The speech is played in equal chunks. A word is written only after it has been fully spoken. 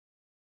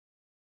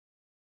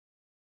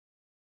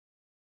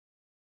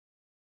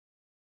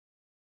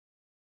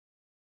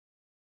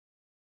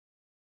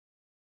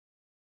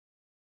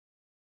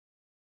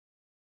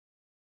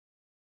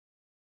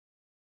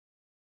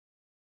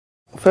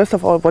First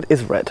of all, what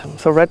is REDD?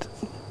 So REDD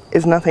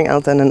is nothing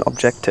else than an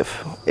objective.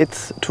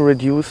 It's to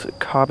reduce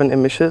carbon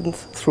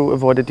emissions through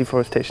avoided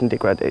deforestation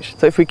degradation.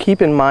 So if we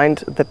keep in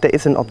mind that there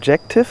is an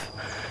objective,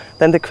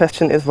 then the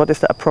question is, what is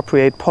the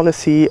appropriate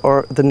policy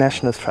or the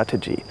national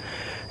strategy?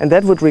 And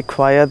that would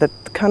require that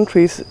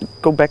countries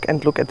go back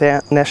and look at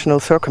their national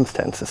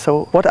circumstances.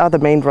 So what are the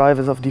main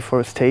drivers of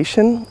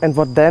deforestation, and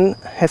what then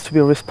has to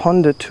be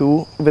responded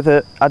to with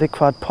an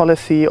adequate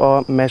policy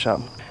or measure?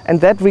 And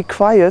that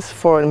requires,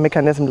 for a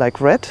mechanism like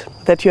REDD,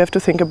 that you have to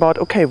think about,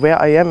 okay, where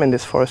I am in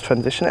this forest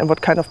transition and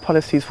what kind of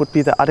policies would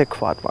be the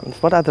adequate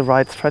ones. What are the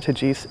right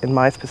strategies in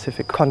my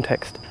specific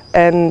context?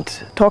 And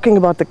talking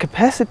about the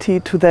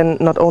capacity to then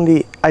not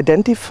only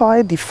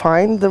identify,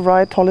 define the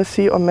right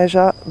policy or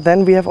measure,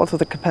 then we have also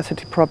the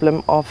capacity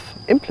problem of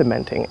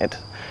implementing it.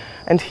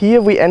 And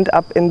here we end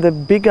up in the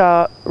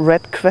bigger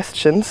REDD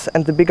questions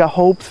and the bigger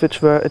hopes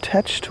which were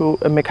attached to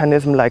a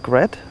mechanism like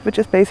REDD, which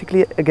is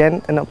basically,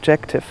 again, an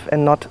objective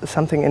and not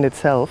something in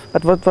itself.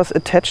 But what was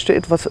attached to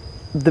it was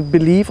the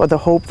belief or the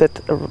hope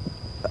that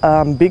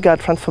a bigger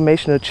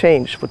transformational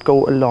change would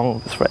go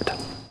along with REDD.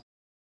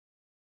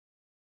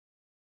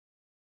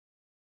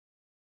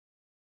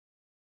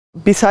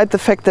 Beside the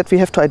fact that we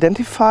have to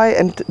identify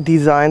and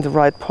design the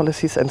right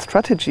policies and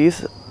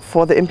strategies,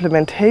 for the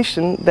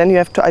implementation, then you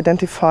have to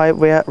identify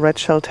where REDD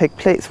shall take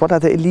place. What are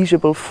the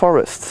eligible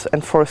forests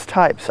and forest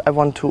types I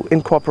want to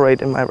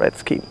incorporate in my REDD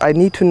scheme? I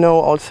need to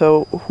know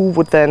also who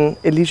would then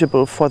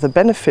eligible for the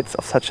benefits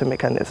of such a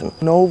mechanism.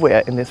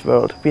 Nowhere in this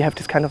world we have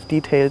this kind of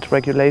detailed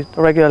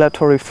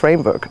regulatory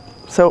framework.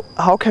 So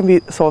how can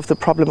we solve the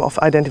problem of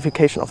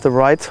identification of the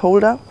rights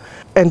holder?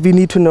 And we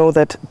need to know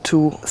that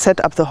to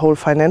set up the whole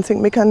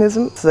financing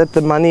mechanism, so that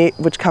the money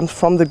which comes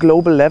from the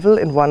global level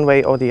in one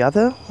way or the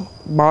other,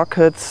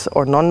 markets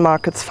or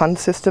non-markets fund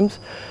systems,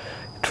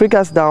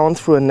 triggers down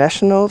through a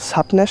national,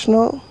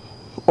 subnational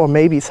or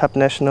maybe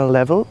subnational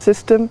level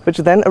system, which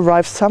then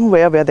arrives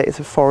somewhere where there is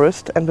a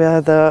forest and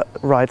where the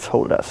rights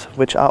holders,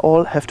 which are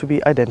all have to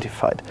be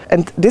identified.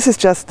 And this is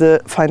just the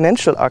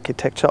financial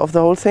architecture of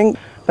the whole thing.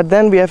 But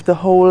then we have the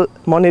whole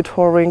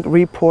monitoring,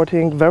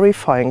 reporting,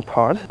 verifying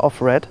part of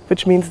REDD,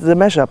 which means the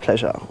measure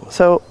pleasure.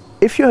 So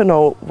if you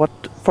know what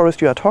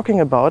forest you are talking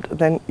about,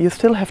 then you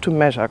still have to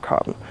measure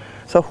carbon.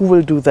 So who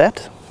will do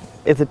that?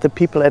 Is it the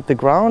people at the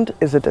ground?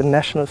 Is it a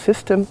national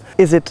system?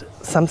 Is it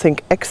something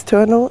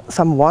external,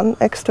 someone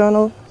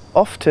external?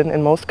 Often,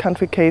 in most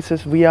country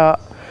cases, we are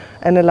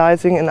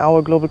analyzing in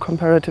our global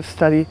comparative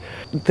study,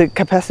 the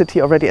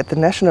capacity already at the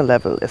national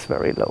level is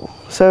very low.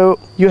 So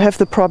you have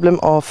the problem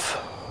of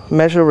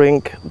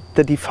measuring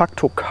the de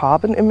facto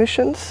carbon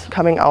emissions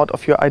coming out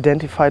of your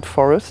identified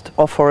forest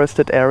or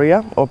forested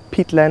area or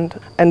peatland.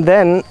 And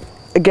then,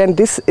 again,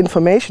 this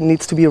information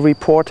needs to be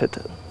reported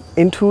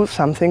into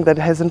something that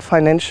has a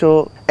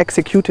financial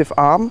executive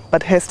arm,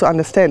 but has to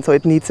understand. So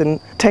it needs a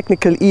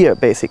technical ear,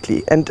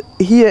 basically. And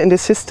here in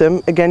this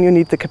system, again, you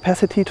need the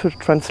capacity to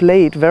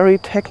translate very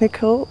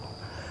technical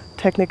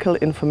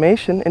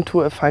information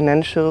into a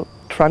financial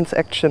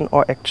transaction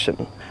or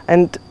action.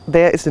 And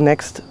there is the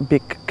next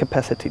big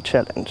capacity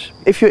challenge.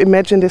 If you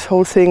imagine this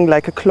whole thing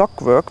like a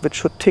clockwork which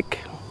should tick,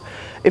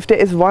 if there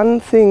is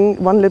one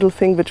little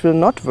thing which will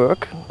not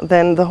work,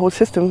 then the whole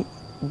system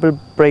will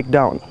break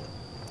down.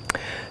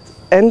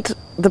 And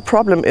the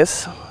problem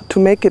is, to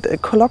make it a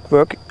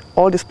clockwork,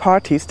 all these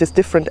parties, these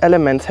different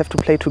elements have to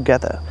play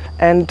together.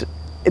 And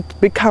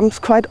it becomes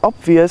quite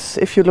obvious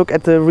if you look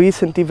at the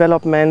recent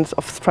developments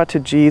of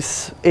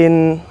strategies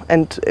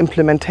and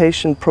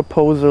implementation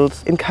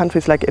proposals in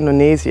countries like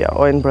Indonesia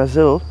or in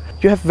Brazil.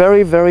 You have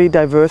very, very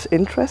diverse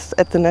interests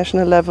at the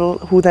national level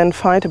who then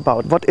fight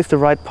about what is the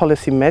right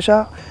policy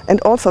measure, and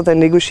also then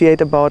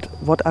negotiate about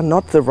what are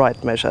not the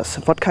right measures,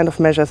 what kind of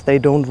measures they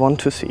don't want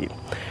to see.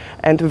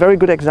 And a very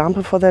good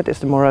example for that is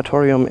the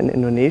moratorium in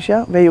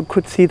Indonesia, where you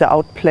could see the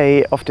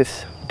outplay of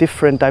these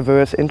different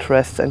diverse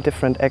interests and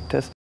different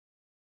actors.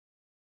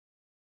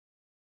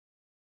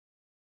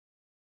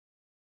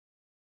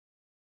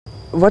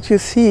 What you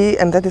see,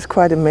 and that is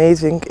quite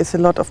amazing, is a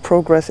lot of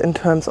progress in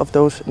terms of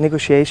those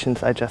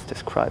negotiations I just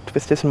described,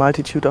 with this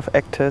multitude of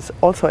actors,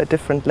 also at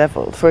different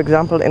levels. For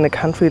example, in a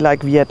country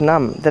like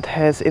Vietnam, that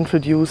has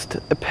introduced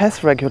a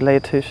PES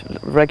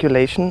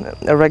regulation,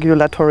 a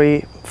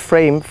regulatory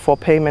frame for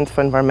payments for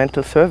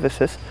environmental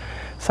services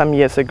some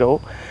years ago.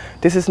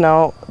 This is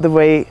now the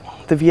way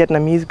the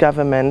Vietnamese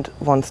government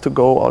wants to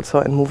go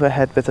also and move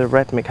ahead with a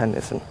REDD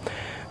mechanism.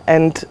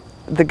 And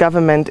the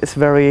government is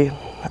very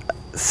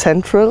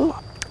central,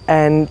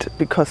 and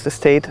because the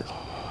state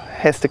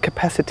has the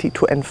capacity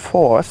to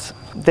enforce,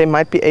 they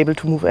might be able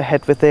to move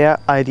ahead with their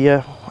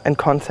idea and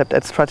concept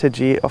and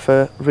strategy of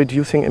a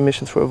reducing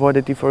emissions through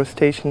avoided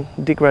deforestation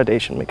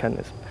degradation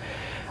mechanism.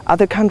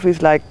 Other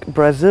countries like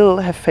Brazil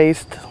have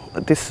faced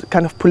this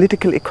kind of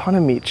political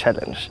economy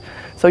challenge.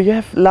 So you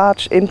have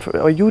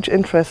huge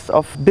interests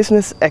of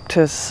business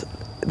actors,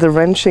 the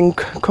ranching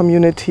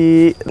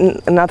community.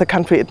 In another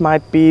country it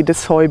might be the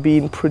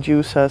soybean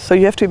producers. So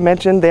you have to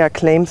imagine there are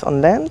claims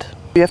on land.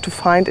 You have to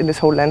find in this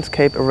whole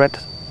landscape a REDD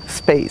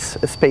space,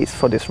 a space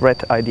for this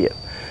REDD idea.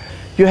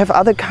 You have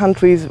other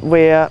countries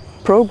where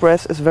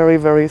progress is very,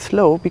 very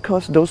slow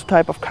because those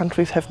type of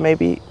countries have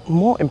maybe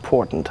more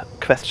important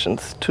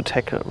questions to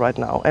tackle right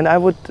now. And I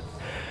would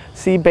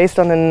see, based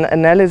on an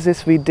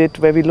analysis we did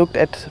where we looked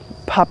at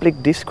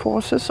public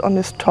discourses on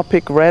this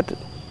topic, REDD,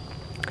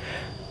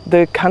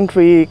 the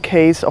country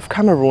case of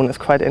Cameroon is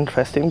quite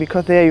interesting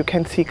because there you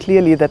can see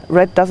clearly that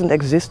REDD doesn't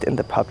exist in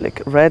the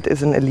public. REDD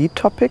is an elite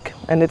topic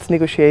and it's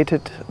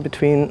negotiated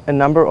between a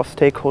number of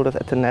stakeholders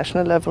at the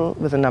national level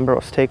with a number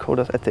of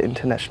stakeholders at the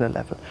international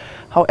level.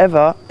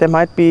 However, there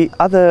might be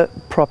other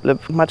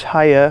problems much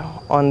higher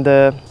on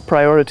the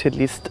priority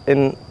list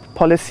in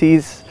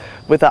policies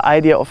with the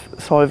idea of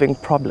solving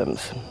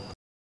problems.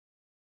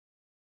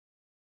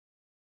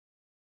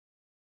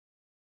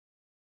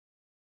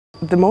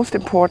 The most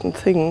important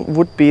thing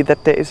would be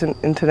that there is an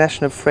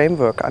international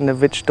framework under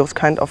which those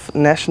kind of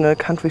national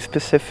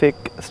country-specific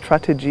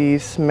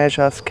strategies,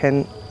 measures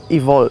can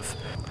evolve.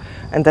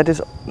 And that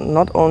is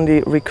not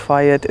only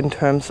required in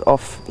terms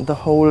of the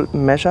whole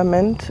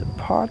measurement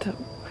part,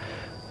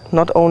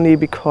 not only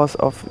because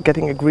of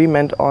getting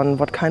agreement on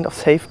what kind of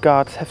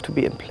safeguards have to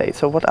be in place,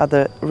 so what are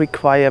the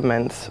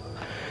requirements.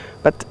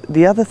 But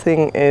the other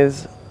thing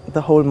is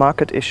the whole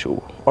market issue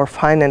or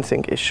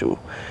financing issue.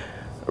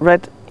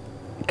 REDD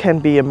can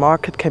be a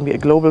market, can be a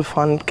global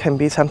fund, can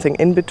be something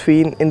in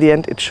between. In the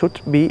end, it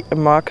should be a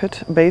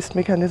market-based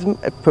mechanism,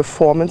 a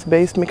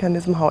performance-based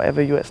mechanism,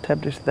 however you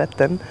establish that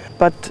then.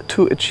 But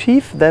to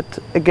achieve that,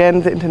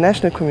 again, the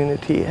international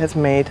community has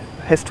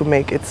to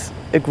make its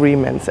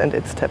agreements and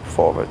its step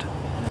forward.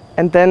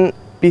 And then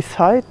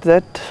beside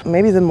that,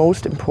 maybe the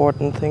most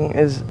important thing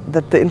is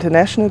that the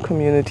international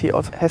community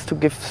also has to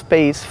give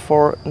space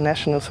for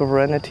national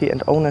sovereignty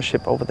and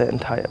ownership over the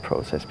entire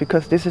process,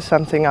 because this is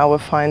something our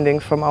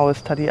findings from our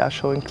study are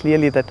showing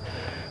clearly, that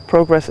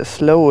progress is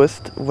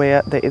slowest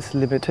where there is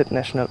limited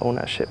national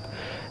ownership.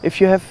 If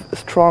you have a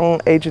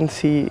strong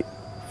agency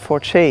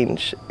for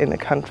change in a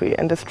country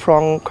and a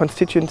strong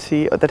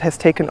constituency that has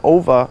taken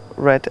over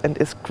REDD and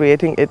is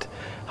creating it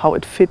how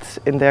it fits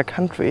in their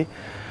country,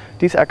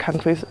 these are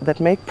countries that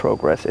make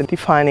progress in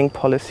defining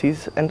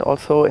policies and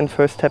also in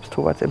first steps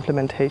towards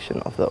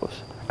implementation of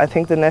those. I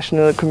think the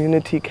national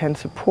community can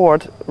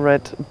support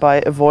REDD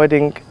by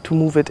avoiding to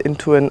move it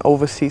into an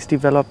overseas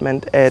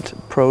development aid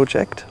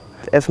project.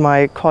 As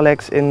my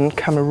colleagues in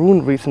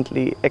Cameroon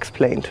recently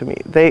explained to me,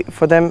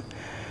 for them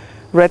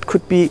REDD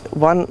could be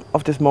one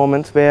of these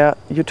moments where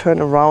you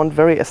turn around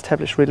very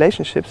established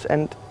relationships,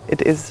 and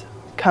it is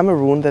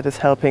Cameroon that is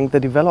helping the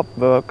developed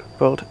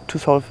world to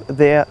solve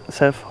their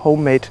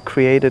self-homemade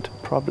created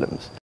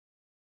problems.